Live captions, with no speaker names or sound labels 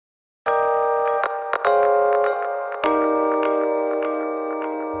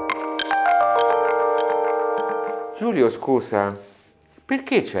Giulio, scusa,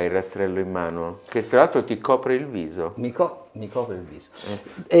 perché c'hai il rastrello in mano? Che tra l'altro ti copre il viso. Mi copre il viso.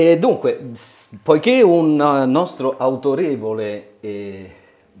 Dunque, poiché un nostro autorevole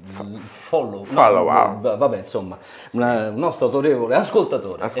vabbè, insomma, un nostro autorevole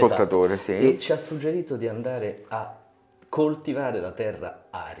ascoltatore, Ascoltatore, esatto, sì. e ci ha suggerito di andare a coltivare la terra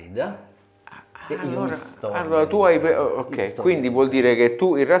arida. E io Allora tu hai... Ok, quindi vuol dire che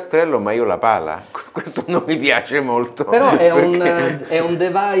tu il rastrello ma io la pala. Questo non mi piace molto. Però è perché... un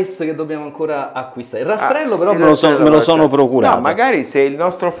device che dobbiamo ancora acquistare. Il rastrello però il me lo sono procurato. No, magari se il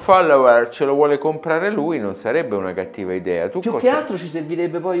nostro follower ce lo vuole comprare lui non sarebbe una cattiva idea. Tu Più che altro ci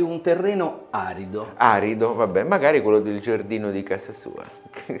servirebbe poi un terreno arido. Arido, vabbè, magari quello del giardino di casa sua.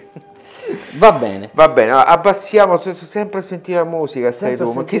 Va bene. Va bene, allora, abbassiamo sempre a sentire la musica, stai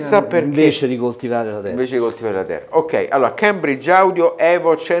tu, ma chissà perché. Invece di coltivare la terra. Invece di coltivare la terra. Ok, allora Cambridge Audio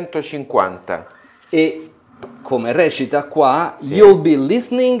EVO 150. E come recita qua, you'll be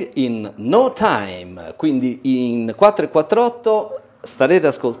listening in no time. Quindi in 448 starete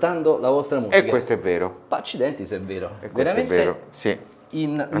ascoltando la vostra musica. E questo è vero. Accidenti se è vero. E questo veramente è vero, sì.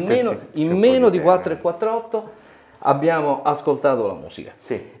 In meno di 448 abbiamo ascoltato la musica.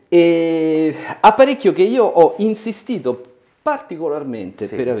 Sì. E apparecchio che io ho insistito particolarmente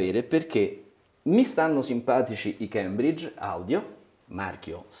per avere, perché mi stanno simpatici i Cambridge Audio,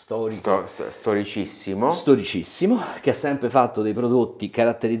 marchio storico, storicissimo, che ha sempre fatto dei prodotti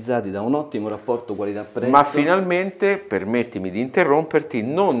caratterizzati da un ottimo rapporto qualità-prezzo. Ma finalmente, permettimi di interromperti,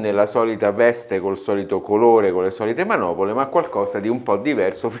 non nella solita veste col solito colore, con le solite manopole, ma qualcosa di un po'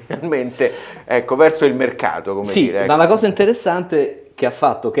 diverso finalmente, ecco, verso il mercato, come dire. Ecco. Ma la cosa interessante che ha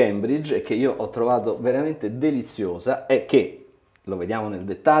fatto Cambridge e che io ho trovato veramente deliziosa è che, lo vediamo nel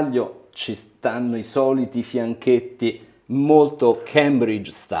dettaglio, ci stanno i soliti fianchetti molto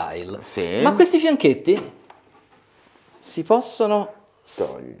Cambridge style, ma questi fianchetti si possono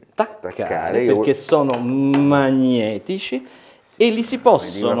staccare perché sono magnetici e li si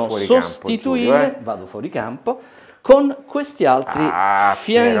possono sostituire, vado fuori campo, con questi altri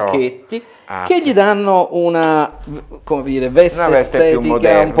fianchetti che gli danno una, come dire, veste estetica più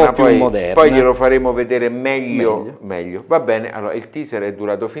moderna, un po' più moderna. Poi glielo faremo vedere meglio. Va bene, allora il teaser è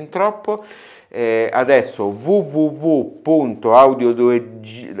durato fin troppo. Adesso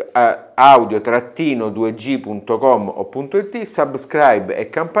www.audio-2g.com o .it, subscribe e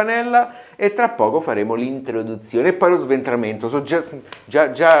campanella, e tra poco faremo l'introduzione e poi lo sventramento. So già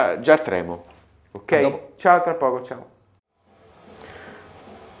tremo. Ok? Ciao, tra poco, ciao.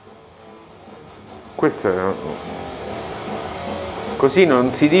 Questo è... Così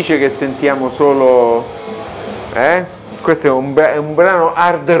non si dice che sentiamo solo... Questo è un brano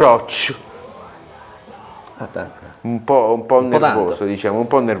hard rock. Un po' nervoso, diciamo, un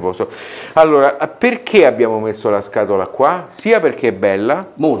po' nervoso. Allora, perché abbiamo messo la scatola qua? Sia perché è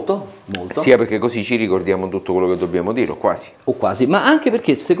bella, molto, sia perché così ci ricordiamo tutto quello che dobbiamo dire, o quasi, ma anche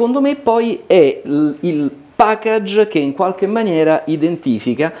perché secondo me poi è il package che in qualche maniera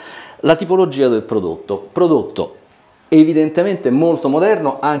identifica la tipologia del prodotto evidentemente molto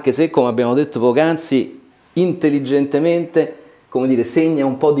moderno, anche se, come abbiamo detto poc'anzi, intelligentemente, come dire, segna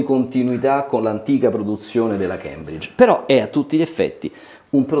un po' di continuità con l'antica produzione della Cambridge, però è a tutti gli effetti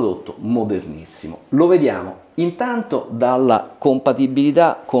un prodotto modernissimo. Lo vediamo intanto dalla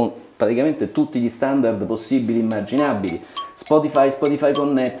compatibilità con praticamente tutti gli standard possibili e immaginabili: Spotify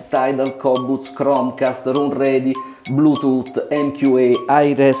Connect, Tidal, Qobuz, Chromecast, Room Ready, Bluetooth, MQA,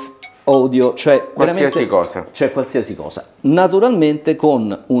 iRes Audio, cioè qualsiasi cosa. C'è qualsiasi cosa. Naturalmente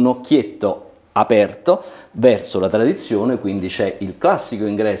con un occhietto aperto verso la tradizione, quindi c'è il classico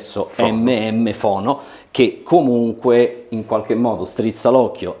ingresso phono che comunque in qualche modo strizza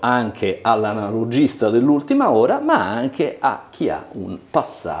l'occhio anche all'analogista dell'ultima ora, ma anche a chi ha un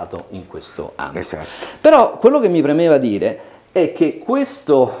passato in questo ambito. Esatto. Però quello che mi premeva dire è che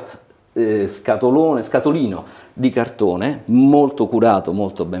questo scatolino di cartone molto curato,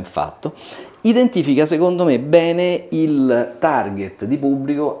 molto ben fatto, identifica secondo me bene il target di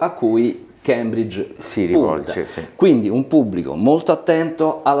pubblico a cui Cambridge si rivolge, quindi un pubblico molto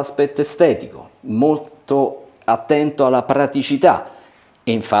attento all'aspetto estetico, molto attento alla praticità,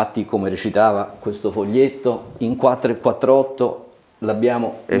 e infatti, come recitava questo foglietto, in 448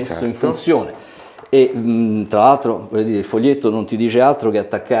 l'abbiamo messo in funzione, e tra l'altro il foglietto non ti dice altro che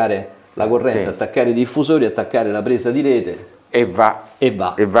attaccare la corrente, attaccare i diffusori, attaccare la presa di rete. E va,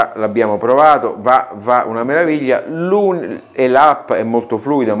 l'abbiamo provato, va una meraviglia, e l'app è molto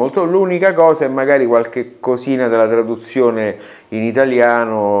fluida, l'unica cosa è magari qualche cosina della traduzione in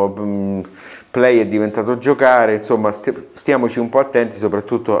italiano, play è diventato giocare, insomma stiamoci un po' attenti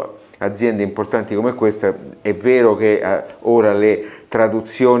soprattutto aziende importanti come questa. È vero che ora le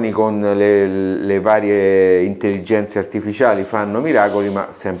traduzioni con le varie intelligenze artificiali fanno miracoli, ma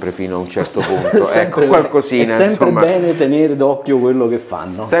sempre fino a un certo punto. Ecco, qualcosina. È sempre insomma, bene tenere d'occhio quello che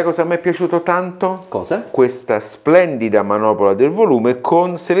fanno. Sai cosa mi è piaciuto tanto? Cosa? Questa splendida manopola del volume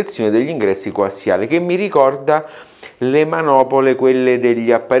con selezione degli ingressi coassiali, che mi ricorda le manopole, quelle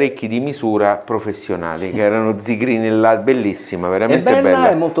degli apparecchi di misura professionali, che erano zigrinellate, bellissima, veramente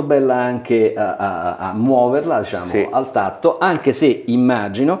bella. È molto bella anche a muoverla, diciamo, al tatto, anche se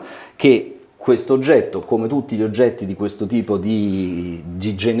immagino che questo oggetto, come tutti gli oggetti di questo tipo di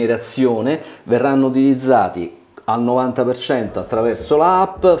generazione, verranno utilizzati al 90% attraverso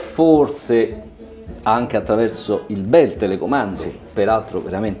l'app, forse anche attraverso il bel telecomando, peraltro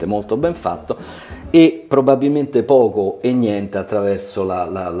veramente molto ben fatto, e probabilmente poco e niente attraverso la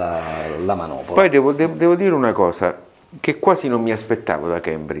manopola. Poi devo dire una cosa che quasi non mi aspettavo da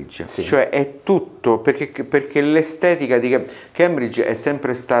Cambridge, cioè è tutto, perché l'estetica di Cambridge è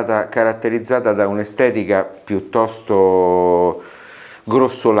sempre stata caratterizzata da un'estetica piuttosto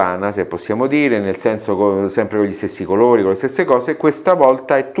grossolana, se possiamo dire, nel senso sempre con gli stessi colori, con le stesse cose. Questa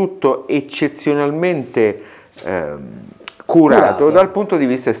volta è tutto eccezionalmente curato dal punto di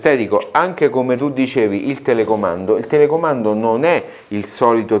vista estetico, anche come tu dicevi il telecomando non è il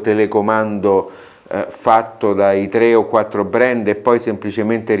solito telecomando fatto dai 3 o 4 brand e poi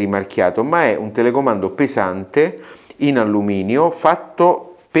semplicemente rimarchiato, ma è un telecomando pesante in alluminio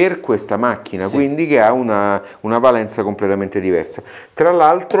fatto per questa macchina, quindi che ha una valenza completamente diversa. Tra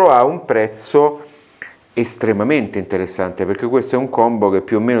l'altro ha un prezzo estremamente interessante, perché questo è un combo che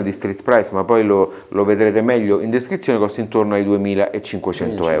più o meno di street price, ma poi lo vedrete meglio in descrizione, costa intorno ai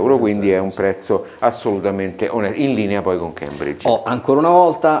 2.500 euro, quindi è un prezzo assolutamente onesto, in linea poi con Cambridge. Ancora una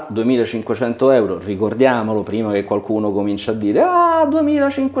volta 2.500 euro, ricordiamolo prima che qualcuno comincia a dire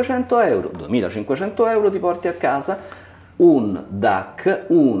 2.500 euro, 2.500 euro ti porti a casa un DAC,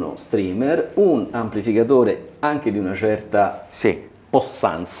 uno streamer, un amplificatore anche di una certa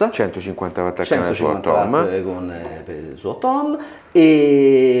possanza, 150 watt 150 watt con il suo tom,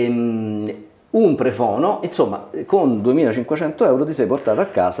 e un prefono. Insomma, con 2.500 euro ti sei portato a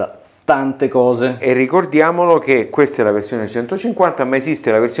casa tante cose. E ricordiamolo che questa è la versione 150, ma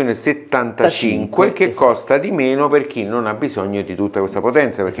esiste la versione 75 che costa di meno per chi non ha bisogno di tutta questa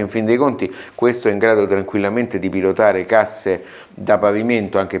potenza, perché in fin dei conti questo è in grado tranquillamente di pilotare casse da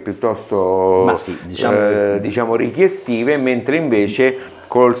pavimento anche piuttosto diciamo richiestive, mentre invece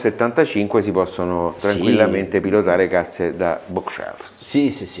col 75 si possono tranquillamente pilotare casse da bookshelves. Sì,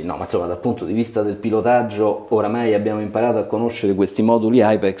 no, ma insomma dal punto di vista del pilotaggio oramai abbiamo imparato a conoscere questi moduli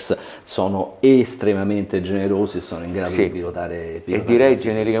Hypex, sono estremamente generosi e sono in grado di pilotare e direi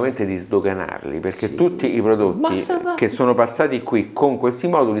genericamente di sdoganarli, perché tutti i prodotti che sono passati qui con questi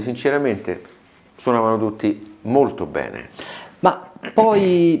moduli sinceramente suonavano tutti molto bene. Ma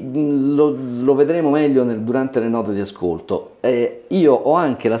poi lo vedremo meglio durante le note di ascolto. Io ho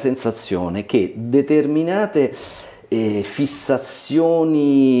anche la sensazione che determinate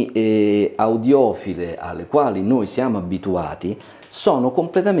fissazioni audiofile alle quali noi siamo abituati sono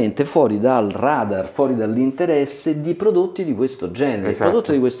completamente fuori dal radar, fuori dall'interesse di prodotti di questo genere. Il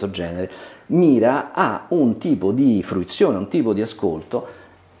prodotto di questo genere mira a un tipo di fruizione, un tipo di ascolto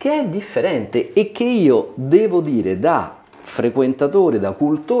che è differente e che io devo dire da frequentatore, da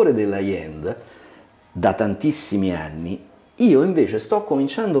cultore della high-end da tantissimi anni, io invece sto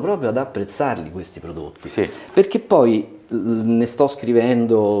cominciando proprio ad apprezzarli questi prodotti, perché poi ne sto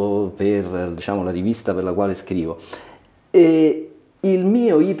scrivendo per, diciamo, la rivista per la quale scrivo, e il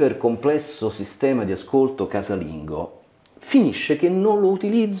mio ipercomplesso sistema di ascolto casalingo finisce che non lo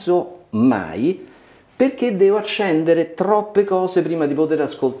utilizzo mai, perché devo accendere troppe cose prima di poter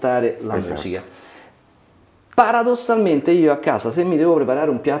ascoltare la musica. Paradossalmente io a casa, se mi devo preparare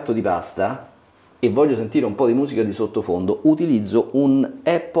un piatto di pasta e voglio sentire un po' di musica di sottofondo, utilizzo un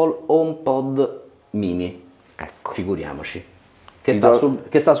Apple HomePod mini, figuriamoci, che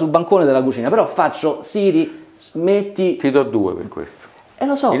sta sul bancone della cucina, però faccio Siri, metti... Ti do 2 per questo.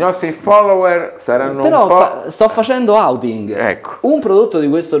 Lo so. I nostri follower saranno però un po'... sto facendo outing. Un prodotto di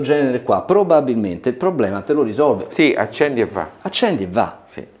questo genere qua, probabilmente il problema te lo risolve. Sì, accendi e va. Accendi e va,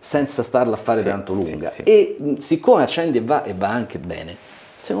 senza starla a fare tanto lunga. E siccome accendi e va anche bene,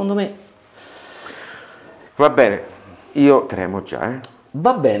 secondo me... Va bene, io tremo già,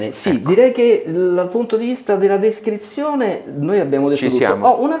 Va bene, direi che dal punto di vista della descrizione noi abbiamo detto tutto.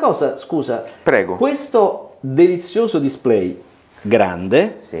 Siamo. Una cosa, scusa. Prego. Questo delizioso display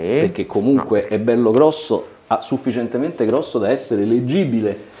grande, perché comunque è bello grosso, sufficientemente grosso da essere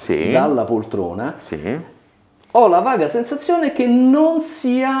leggibile dalla poltrona, ho la vaga sensazione che non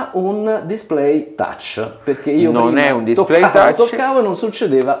sia un display touch, perché io non prima è un display touch, toccavo e non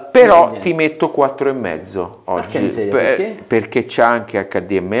succedeva però niente. ti metto 4,5 oggi, Perché? perché c'ha anche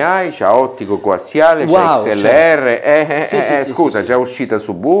HDMI, c'ha ottico coassiale, Wow, c'ha XLR, Sì, scusa, sì. già uscita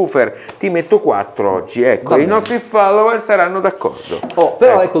subwoofer, ti metto 4 oggi, ecco, Va i bene. nostri follower saranno d'accordo.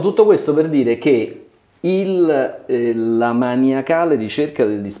 Però ecco, tutto questo per dire che la maniacale ricerca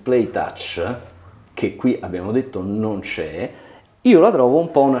del display touch, che qui abbiamo detto non c'è, io la trovo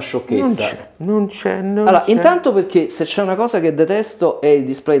un po' una sciocchezza. Non c'è. Allora, intanto perché se c'è una cosa che detesto è il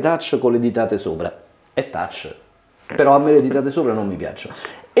display touch con le ditate sopra. È touch, però a me le ditate sopra non mi piacciono.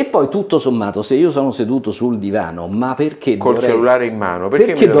 E poi tutto sommato, se io sono seduto sul divano, ma perché col cellulare in mano,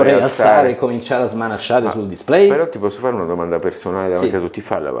 perché mi dovrei alzare e cominciare a smanacciare sul display? Però ti posso fare una domanda personale davanti a tutti i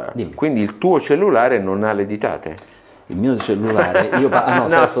follower. Quindi il tuo cellulare non ha le ditate? Il mio cellulare,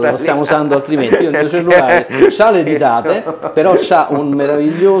 lo stiamo usando altrimenti, il mio cellulare ha le ditate, però c'ha un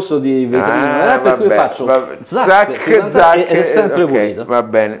meraviglioso di vetrina, per cui io faccio zac, ed è sempre pulito. Va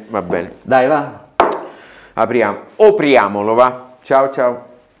bene. Dai, va. Apriamolo, va. Ciao.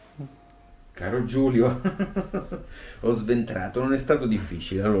 Caro Giulio, ho sventrato, non è stato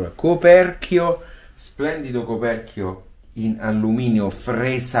difficile. Allora, coperchio, splendido coperchio in alluminio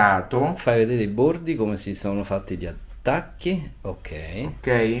fresato. Fai vedere i bordi come si sono fatti gli attacchi.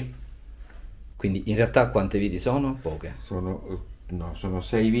 Ok. Quindi in realtà quante viti sono? Poche. Sono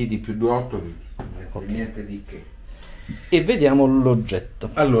 6 viti più 8 viti. Niente di che. E vediamo l'oggetto.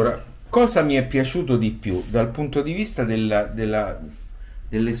 Allora, cosa mi è piaciuto di più dal punto di vista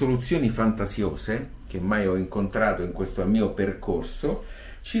delle soluzioni fantasiose che mai ho incontrato in questo mio percorso?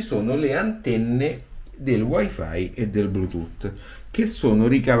 Ci sono le antenne del wifi e del bluetooth che sono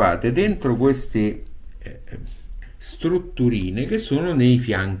ricavate dentro queste strutturine che sono nei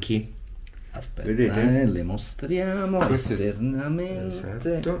fianchi. Aspetta, vedete? Le mostriamo esternamente.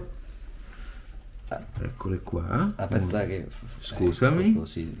 Esatto. Eccole qua. Aspetta che scusami, ecco,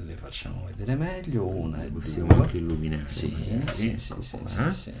 così le facciamo vedere meglio. Una e possiamo due. anche illuminare. Sì.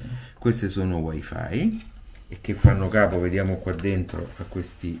 Queste sono wifi e che fanno capo, vediamo qua dentro, a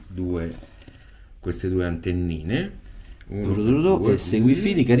queste due antennine. E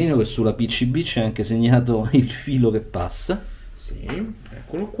seguifili, carino che sulla PCB c'è anche segnato il filo che passa. Sì,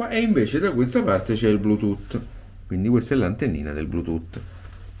 eccolo qua. E invece da questa parte c'è il Bluetooth, quindi questa è l'antennina del Bluetooth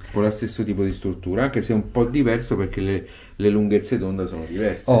con lo stesso tipo di struttura, anche se è un po' diverso perché le lunghezze d'onda sono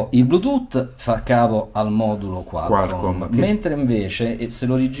diverse. Il Bluetooth fa capo al modulo Qualcomm, mentre invece, se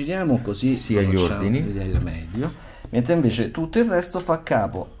lo rigiriamo così agli ordini, vedere meglio, mentre invece tutto il resto fa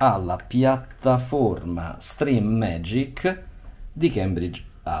capo alla piattaforma StreamMagic di Cambridge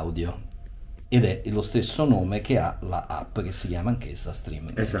Audio, ed è lo stesso nome che ha la app che si chiama anch'essa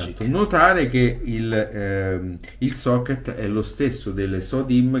StreamMagic. Esatto. Notare che il socket è lo stesso delle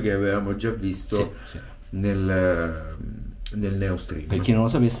SODIMM che avevamo già visto nel NeoStream. Per chi non lo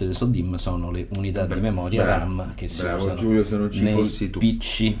sapesse, le SODIMM sono le unità di memoria RAM che si usano Giulio, se non ci nei fossi tu.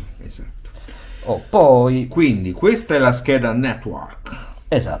 PC. Esatto. Poi quindi questa è la scheda network.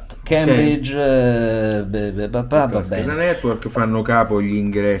 Esatto, Cambridge, la scheda network, fanno capo gli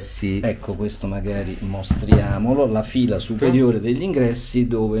ingressi. Ecco, questo magari mostriamolo, la fila superiore degli ingressi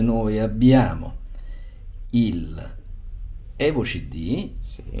dove noi abbiamo il Evo CD,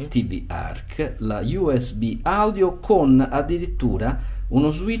 TV Arc, la USB audio con addirittura uno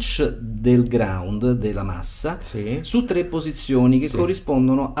switch del ground, della massa, su 3 posizioni che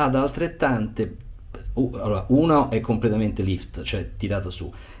corrispondono ad altrettante. Allora, una è completamente lift, cioè tirata su,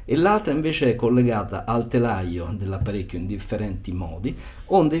 e l'altra invece è collegata al telaio dell'apparecchio in differenti modi,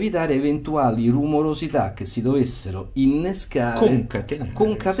 onde evitare eventuali rumorosità che si dovessero innescare,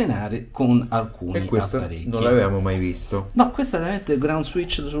 concatenare con alcuni e questo apparecchi. Non l'avevamo mai visto. No, questo è veramente il ground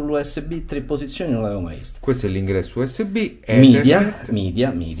switch sull'USB, 3 posizioni, non l'avevo mai visto. Questo è l'ingresso USB, media,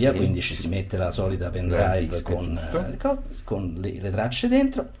 quindi ci si mette la solita pendrive con le tracce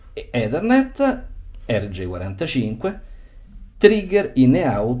dentro, Ethernet, RJ45, trigger in e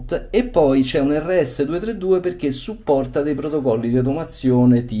out, e poi c'è un RS232 perché supporta dei protocolli di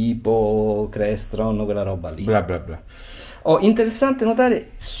automazione tipo Crestron, quella roba lì. Bla bla bla. Interessante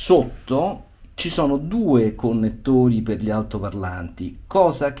notare sotto ci sono 2 connettori per gli altoparlanti,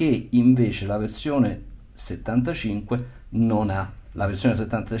 cosa che invece la versione 75 non ha. La versione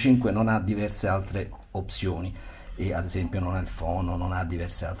 75 non ha diverse altre opzioni, e ad esempio non ha il phono, non ha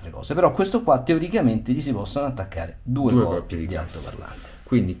diverse altre cose, però questo qua teoricamente gli si possono attaccare 2 corpi di altoparlante.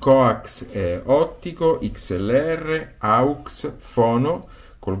 Quindi coax ottico, XLR, aux, phono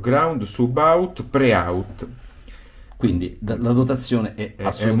col ground, sub out, pre out. quindi la dotazione è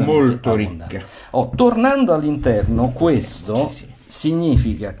assolutamente molto abbondante. ricca. Tornando all'interno, questo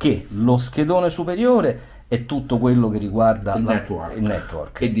significa che lo schedone superiore è tutto quello che riguarda il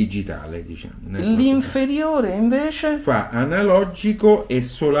network. È digitale, diciamo. L'inferiore invece fa analogico e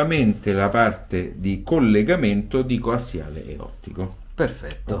solamente la parte di collegamento di coassiale e ottico.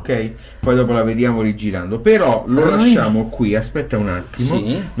 Perfetto. Ok? Poi dopo la vediamo rigirando. Però lo lasciamo qui, aspetta un attimo,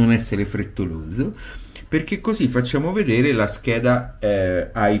 non essere frettoloso, perché così facciamo vedere la scheda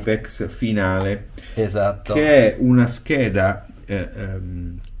Apex finale. Esatto. Che è una scheda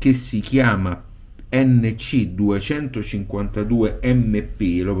che si chiama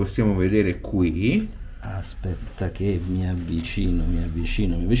NC252MP, lo possiamo vedere qui. Aspetta che mi avvicino.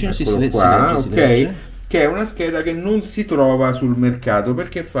 Sì, qua, si legge. Che è una scheda che non si trova sul mercato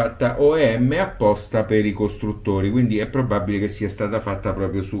perché è fatta OEM apposta per i costruttori, quindi è probabile che sia stata fatta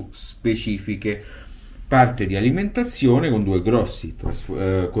proprio su specifiche parte di alimentazione con due grossi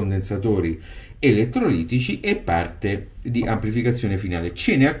condensatori elettrolitici e parte di amplificazione finale.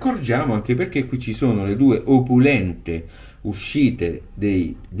 Ce ne accorgiamo anche perché qui ci sono le due opulente uscite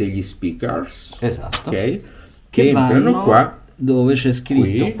degli speakers, esatto, okay, che entrano qua, dove c'è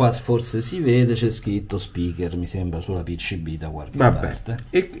scritto, qua forse si vede, c'è scritto speaker, mi sembra sulla PCB da qualche parte.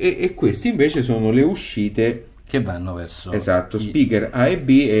 E questi invece sono le uscite che vanno verso speaker A e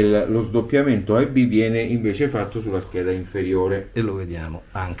B, e lo sdoppiamento A e B viene invece fatto sulla scheda inferiore, e lo vediamo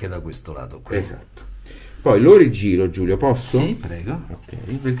anche da questo lato qui. Esatto. Poi lo rigiro, Giulio, posso? Sì, prego. Ok,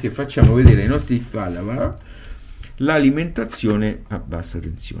 perché facciamo vedere ai nostri follower l'alimentazione a bassa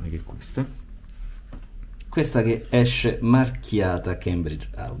tensione, che è questa che esce marchiata Cambridge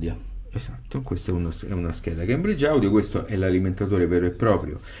Audio. Esatto, questa è una scheda Cambridge Audio, questo è l'alimentatore vero e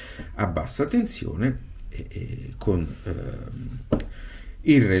proprio a bassa tensione, con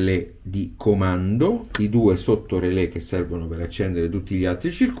il relè di comando, i due sottorelè che servono per accendere tutti gli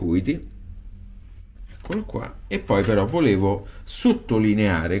altri circuiti, eccolo qua. E poi però volevo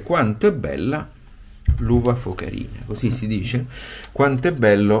sottolineare quanto è bella l'uva focarina, così si dice, quanto è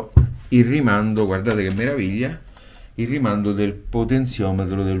bello il rimando, guardate che meraviglia, il rimando del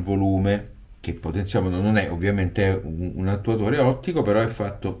potenziometro del volume, che potenziometro non è, ovviamente è un attuatore ottico, però è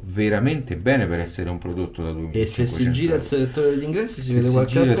fatto veramente bene per essere un prodotto da 2500 E se si gira il selettore degli ingressi si vede se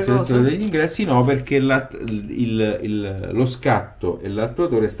qualche si gira altra il selettore cosa? degli ingressi no, perché lo scatto e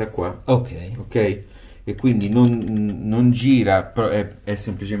l'attuatore sta qua, ok? E quindi non gira, è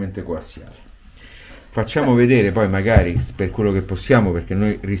semplicemente coassiale. Facciamo vedere poi magari per quello che possiamo, perché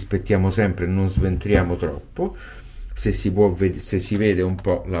noi rispettiamo sempre, non sventriamo troppo, se si vede un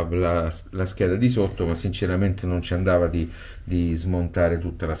po' la scheda di sotto, ma sinceramente non ci andava di smontare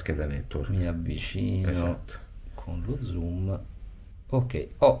tutta la scheda network. Mi avvicino, esatto, con lo zoom. Ok,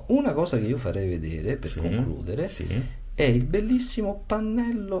 una cosa che io farei vedere per concludere è il bellissimo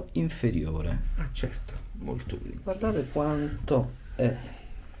pannello inferiore. Ah, certo, molto bello. Guardate quanto è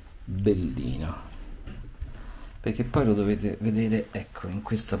bellino, perché poi lo dovete vedere, ecco, in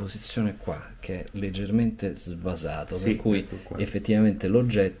questa posizione qua, che è leggermente svasato, per cui effettivamente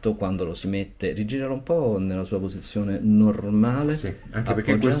l'oggetto, quando lo si mette, rigiralo un po' nella sua posizione normale, anche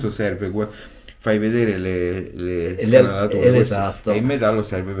perché questo serve, fai vedere le scanalature, esatto, e il metallo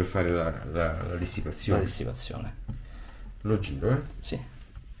serve per fare la dissipazione. Lo giro, sì,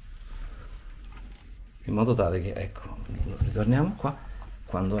 in modo tale che, ecco, ritorniamo qua,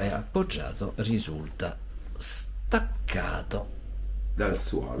 quando è appoggiato risulta staccato dal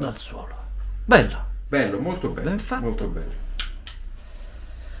suolo. Bello, molto bello, ben fatto. molto bello.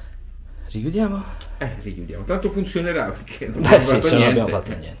 Richiudiamo? Richiudiamo, tanto funzionerà, perché non abbiamo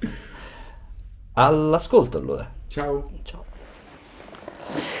fatto niente. All'ascolto allora. Ciao.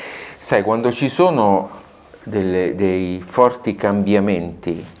 Sai, quando ci sono dei forti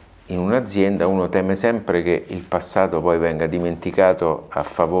cambiamenti in un'azienda, uno teme sempre che il passato poi venga dimenticato a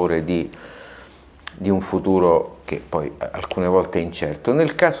favore di un futuro che poi alcune volte è incerto.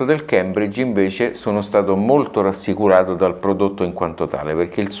 Nel caso del Cambridge invece sono stato molto rassicurato dal prodotto in quanto tale,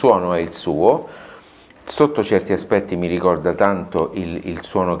 perché il suono è il suo, sotto certi aspetti mi ricorda tanto il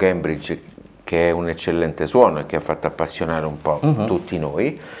suono Cambridge, che è un eccellente suono e che ha fatto appassionare un po' tutti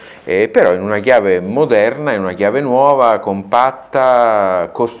noi, però in una chiave moderna, in una chiave nuova, compatta,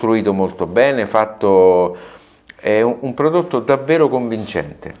 costruito molto bene, è un prodotto davvero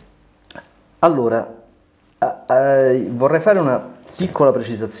convincente. Allora, vorrei fare una piccola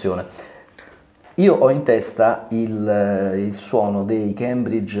precisazione. Io ho in testa il suono dei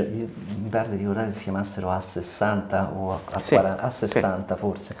Cambridge, mi pare di ricordare che si chiamassero A60 o A60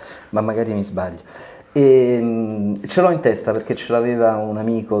 forse, ma magari mi sbaglio. E ce l'ho in testa perché ce l'aveva un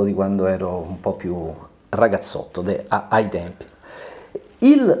amico di quando ero un po' più ragazzotto ai tempi.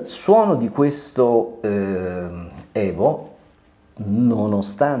 Il suono di questo Evo,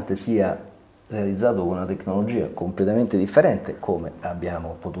 nonostante sia realizzato con una tecnologia completamente differente, come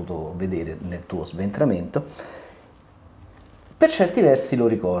abbiamo potuto vedere nel tuo sventramento, per certi versi lo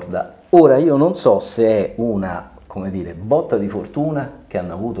ricorda. Ora io non so se è una, come dire, botta di fortuna che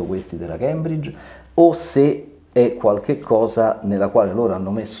hanno avuto questi della Cambridge o se è qualche cosa nella quale loro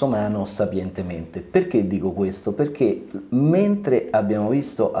hanno messo mano sapientemente. Perché dico questo? Perché mentre abbiamo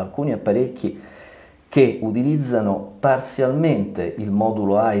visto alcuni apparecchi che utilizzano parzialmente il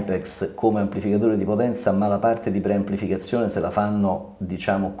modulo Apex come amplificatore di potenza, ma la parte di preamplificazione se la fanno,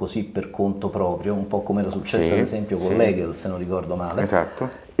 diciamo così, per conto proprio, un po' come era successo ad esempio con l'Egel, se non ricordo male. Esatto.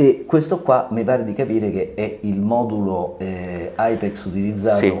 E questo qua mi pare di capire che è il modulo Apex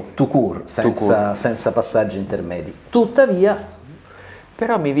utilizzato tout court, senza passaggi intermedi. Tuttavia,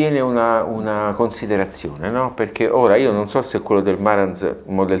 però mi viene una considerazione, no? Perché ora io non so se quello del Marantz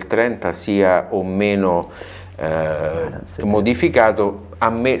Model 30 sia o meno modificato, a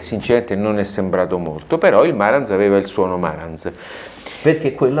me sinceramente non è sembrato molto, però il Marantz aveva il suono Marantz.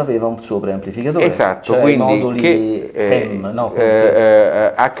 Perché quello aveva un suo preamplificatore, esatto, cioè quindi moduli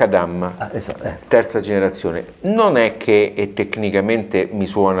HDAM, esatto, terza generazione. Non è che tecnicamente mi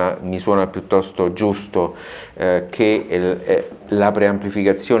suona piuttosto giusto che la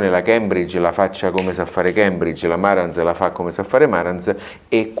preamplificazione, la Cambridge la faccia come sa fare Cambridge, la Marantz la fa come sa fare Marantz,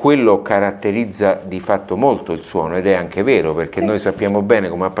 e quello caratterizza di fatto molto il suono, ed è anche vero, perché noi sappiamo bene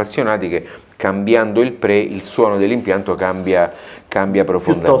come appassionati che cambiando il suono dell'impianto cambia profondamente.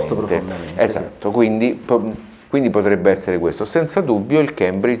 Piuttosto profondamente. Esatto, quindi potrebbe essere questo. Senza dubbio il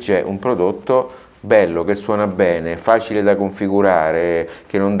Cambridge è un prodotto bello, che suona bene, facile da configurare,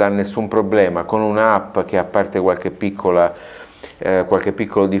 che non dà nessun problema, con un'app che, a parte qualche piccolo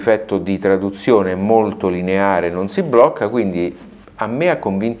difetto di traduzione, è molto lineare, non si blocca, quindi a me ha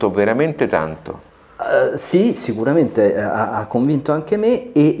convinto veramente tanto. Sì, sicuramente ha convinto anche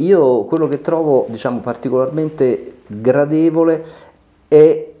me, e io quello che trovo, diciamo, particolarmente gradevole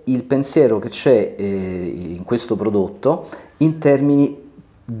è il pensiero che c'è in questo prodotto in termini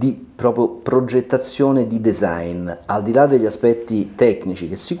di proprio progettazione di design, al di là degli aspetti tecnici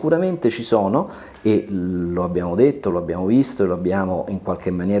che sicuramente ci sono, e lo abbiamo detto, lo abbiamo visto e lo abbiamo in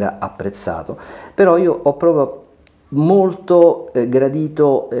qualche maniera apprezzato, però io ho proprio molto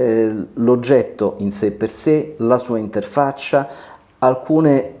gradito l'oggetto in sé per sé, la sua interfaccia,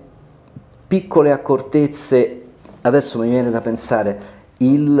 alcune piccole accortezze. Adesso mi viene da pensare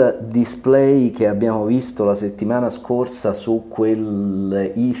il display che abbiamo visto la settimana scorsa su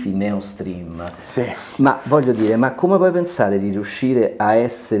quel HiFi NeoStream. Sì. Ma voglio dire, ma come puoi pensare di riuscire a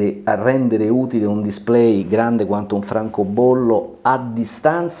rendere utile un display grande quanto un francobollo a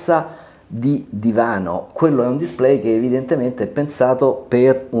distanza di divano? Quello è un display che evidentemente è pensato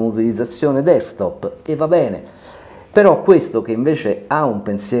per un'utilizzazione desktop, e va bene, però questo che invece ha un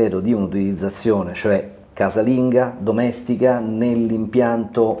pensiero di un'utilizzazione, cioè casalinga, domestica,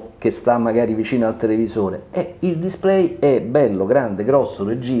 nell'impianto che sta magari vicino al televisore, il display è bello, grande, grosso,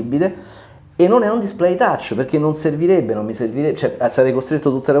 leggibile, e non è un display touch, perché non mi servirebbe, cioè sarei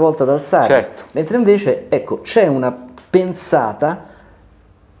costretto tutte le volte ad alzare, certo. Mentre invece, ecco, c'è una pensata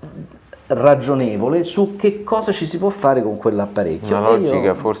ragionevole su che cosa ci si può fare con quell'apparecchio. Una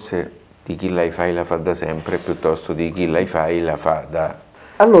logica forse di chi l'HiFi la fa da sempre, piuttosto di chi l'HiFi la fa da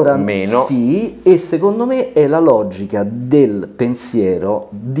meno. Sì, e secondo me è la logica del pensiero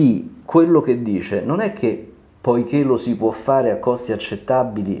di quello che dice: non è che poiché lo si può fare a costi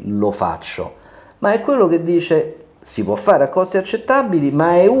accettabili lo faccio, ma è quello che dice: si può fare a costi accettabili,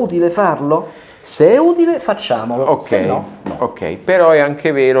 ma è utile farlo? Se è utile facciamolo, se no, no. Ok, però è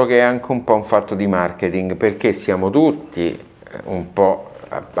anche vero che è anche un po' un fatto di marketing, perché siamo tutti un po'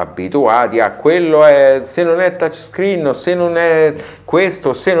 abituati a quello, se non è touchscreen, se non è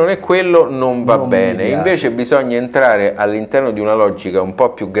questo, se non è quello, non va bene. Invece bisogna entrare all'interno di una logica un po'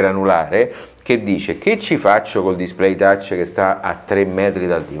 più granulare, che dice: che ci faccio col display touch che sta a 3 metri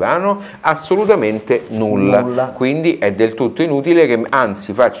dal divano? Assolutamente nulla. Quindi è del tutto inutile che,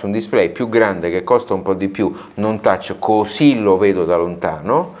 anzi, faccio un display più grande che costa un po' di più, non touch, così lo vedo da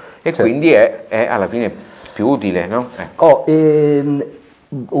lontano, e certo, quindi è alla fine più utile, no? Ecco.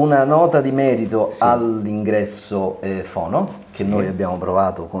 Una nota di merito all'ingresso phono, che noi abbiamo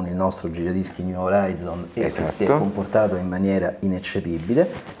provato con il nostro giradischi New Horizon e che si è comportato in maniera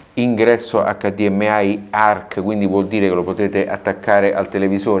ineccepibile. Ingresso HDMI ARC, quindi vuol dire che lo potete attaccare al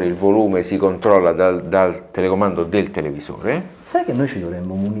televisore, il volume si controlla dal telecomando del televisore. Sai che noi ci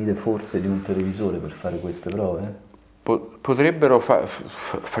dovremmo munire forse di un televisore per fare queste prove? Potrebbero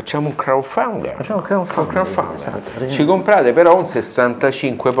facciamo un crowdfunding. Facciamo un crowdfunding. Esatto. Ci comprate però un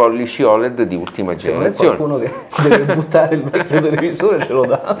 65 pollici OLED di ultima generazione. Qualcuno che deve buttare il vecchio televisore ce lo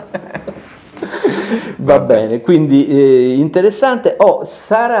dà. Va bene, quindi interessante.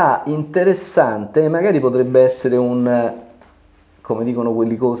 Sarà interessante, magari potrebbe essere un, come dicono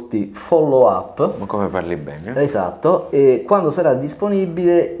quelli corti, follow up. Ma come parli bene? Esatto, e quando sarà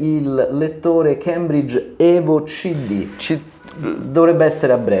disponibile il lettore Cambridge EVO CD. Dovrebbe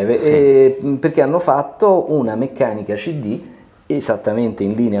essere a breve, sì. Perché hanno fatto una meccanica CD esattamente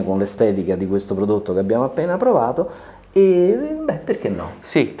in linea con l'estetica di questo prodotto che abbiamo appena provato. E beh, perché no?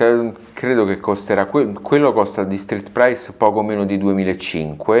 Sì, credo che costerà, quello costa di street price poco meno di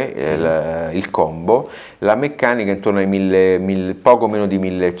 2005, sì. Il combo, la meccanica intorno ai poco meno di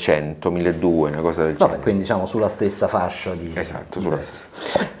 1100, 1200, una cosa del genere. Quindi diciamo sulla stessa fascia di... Esatto, sulla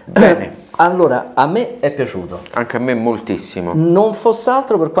stessa. Bene. Allora, a me è piaciuto. Anche a me moltissimo. Non fosse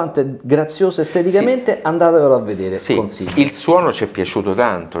altro, per quanto è grazioso esteticamente, sì. Andatevelo a vedere, sì. Consiglio. Il suono ci è piaciuto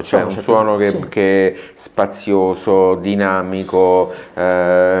tanto, cioè un suono che è spazioso, dinamico.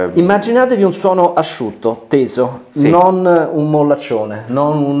 Immaginatevi un suono asciutto, teso, sì. Non un mollaccione,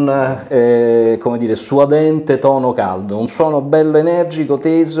 non un come dire, suadente tono caldo, un suono bello energico,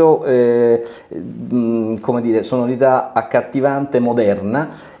 teso, come dire, sonorità accattivante,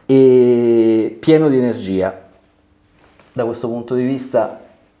 moderna e pieno di energia. Da questo punto di vista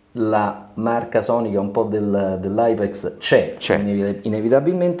la marca sonica un po' dell'Apex c'è.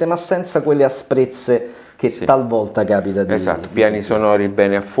 Inevitabilmente, ma senza quelle asprezze che sì. Talvolta capita di... Esatto, piani sonori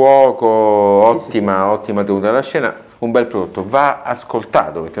bene a fuoco, ottima tenuta alla scena, un bel prodotto, va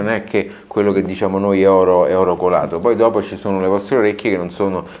ascoltato, perché non è che quello che diciamo noi è oro colato, poi dopo ci sono le vostre orecchie che non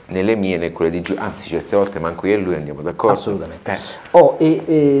sono né le mie né quelle di Giulio, anzi certe volte manco io e lui andiamo d'accordo. Assolutamente.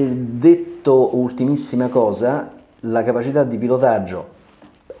 E detto ultimissima cosa, la capacità di pilotaggio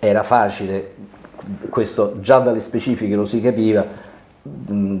era facile, questo già dalle specifiche lo si capiva.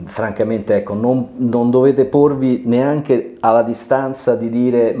 Francamente, ecco, non dovete porvi neanche alla distanza di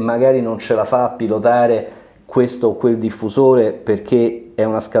dire magari non ce la fa a pilotare questo o quel diffusore perché è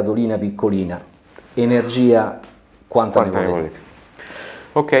una scatolina piccolina. Energia quanta ne volete.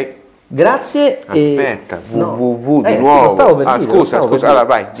 Ok. Grazie. Aspetta, www di nuovo. Sì, stavo per dire, scusa, allora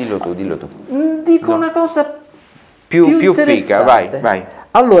vai, dillo tu. Dico una cosa più figa, vai.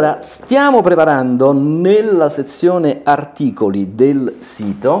 Allora, stiamo preparando nella sezione articoli del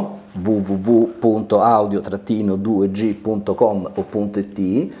sito www.audio-2g.com o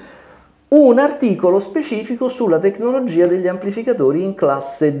 .it un articolo specifico sulla tecnologia degli amplificatori in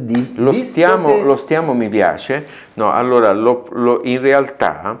classe D. Lo stiamo mi piace. No, allora in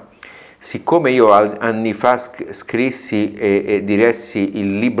realtà, siccome io anni fa scrissi e diressi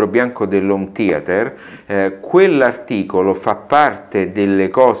il libro bianco dell'home theater, quell'articolo fa parte delle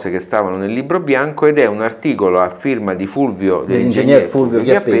cose che stavano nel libro bianco ed è un articolo a firma di Fulvio, dell'ingegner Fulvio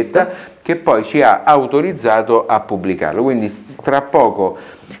Chiappetta, che poi ci ha autorizzato a pubblicarlo. Quindi tra poco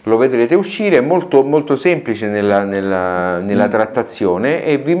lo vedrete uscire, è molto semplice nella trattazione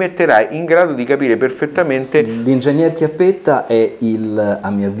e vi metterà in grado di capire perfettamente. L'ingegner Chiappetta è a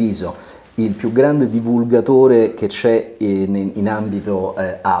mio avviso il più grande divulgatore che c'è in ambito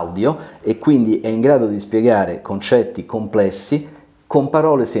audio e quindi è in grado di spiegare concetti complessi con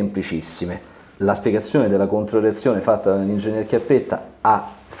parole semplicissime. La spiegazione della controreazione fatta dall'ingegner Chiappetta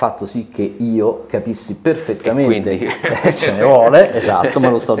ha fatto sì che io capissi perfettamente, ce ne vuole, esatto, ma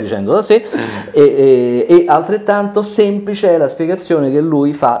lo sto dicendo da sé, e altrettanto semplice è la spiegazione che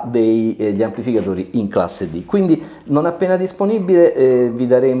lui fa degli amplificatori in classe D. Quindi non appena disponibile vi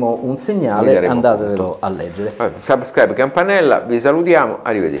daremo un segnale, andatevelo a leggere. Subscribe, campanella, vi salutiamo,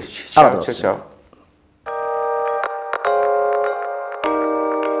 arrivederci. Ciao.